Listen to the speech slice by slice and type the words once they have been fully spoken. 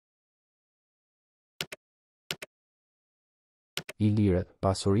Ilirët,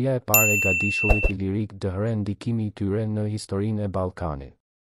 pasuria e parë e Gadishullit Ilirik dëhëren ndikimi i tyre në historinë e Ballkanit.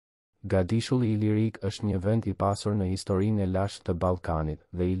 Gadishulli Ilirik është një vend i pasur në historinë e lashtë të Ballkanit,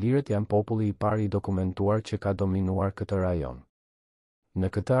 dhe Ilirët janë populli i parë i dokumentuar që ka dominuar këtë rajon. Në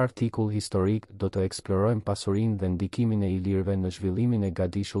këtë artikull historik do të eksplorojmë pasurinë dhe ndikimin e Ilirëve në zhvillimin e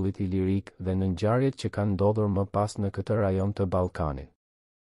Gadishullit Ilirik dhe në ngjarjet që kanë ndodhur më pas në këtë rajon të Ballkanit.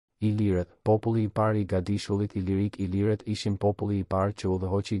 Ilirët, populli i parë i Gadishullit Ilirik. Ilirët ishin populli i parë që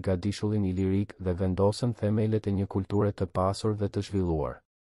udhëhoqi Gadishullin Ilirik dhe vendosën themelet e një kulture të pasur dhe të zhvilluar.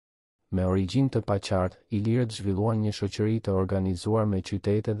 Me origjinë të paqartë, Ilirët zhvilluan një shoqëri të organizuar me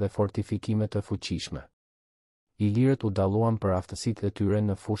qytete dhe fortifikime të fuqishme. Ilirët u dalluan për aftësitë e tyre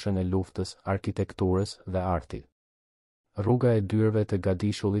në fushën e luftës, arkitekturës dhe artit. Rruga e dyrëve të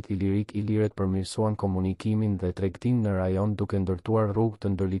Gadishullit Ilirik. Ilirët përmirësuan komunikimin dhe tregtinë në rajon duke ndërtuar rrugë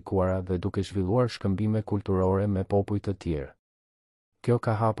të ndërlikuara dhe duke zhvilluar shkëmbime kulturore me popull të tjerë. Kjo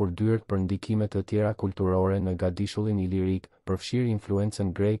ka hapur dyert për ndikime të tjera kulturore në Gadishullin Ilirik, përfshirë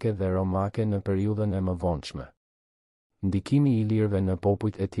influencën greke dhe romake në periudhën e mëvonshme. Ndikimi i Ilirëve në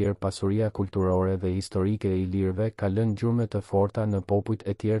popujt e tjerë. Pasuria kulturore dhe historike e Ilirëve ka lënë gjurmë të forta në popujt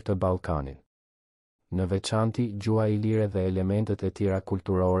e tjerë të Ballkanit. Në veçanti, gjuha ilire dhe elementet e tjera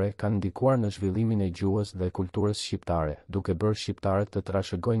kulturore kanë ndikuar në zhvillimin e gjuhës dhe kulturës shqiptare, duke bërë shqiptarët të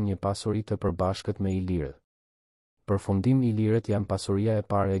trashëgojnë një pasuri të përbashkët me Ilirët. Përfundim, Ilirët janë pasuria e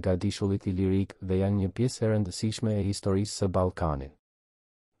parë e Gadishullit Ilirik dhe janë një pjesë e rëndësishme e historisë së Ballkanit.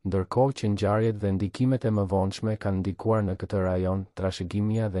 Ndërkohë që ngjarjet dhe ndikimet e mëvonshme kanë ndikuar në këtë rajon,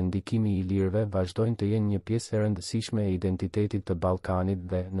 trashëgimia dhe ndikimi i Ilirëve vazhdojnë të jenë një pjesë e rëndësishme e identitetit të Ballkanit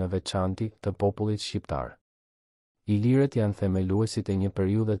dhe, në veçanti, të popullit shqiptar. Ilirët janë themeluesit e një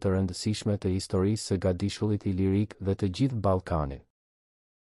periudhe të rëndësishme të historisë së Gadishullit Ilirik dhe të gjithë Ballkanit.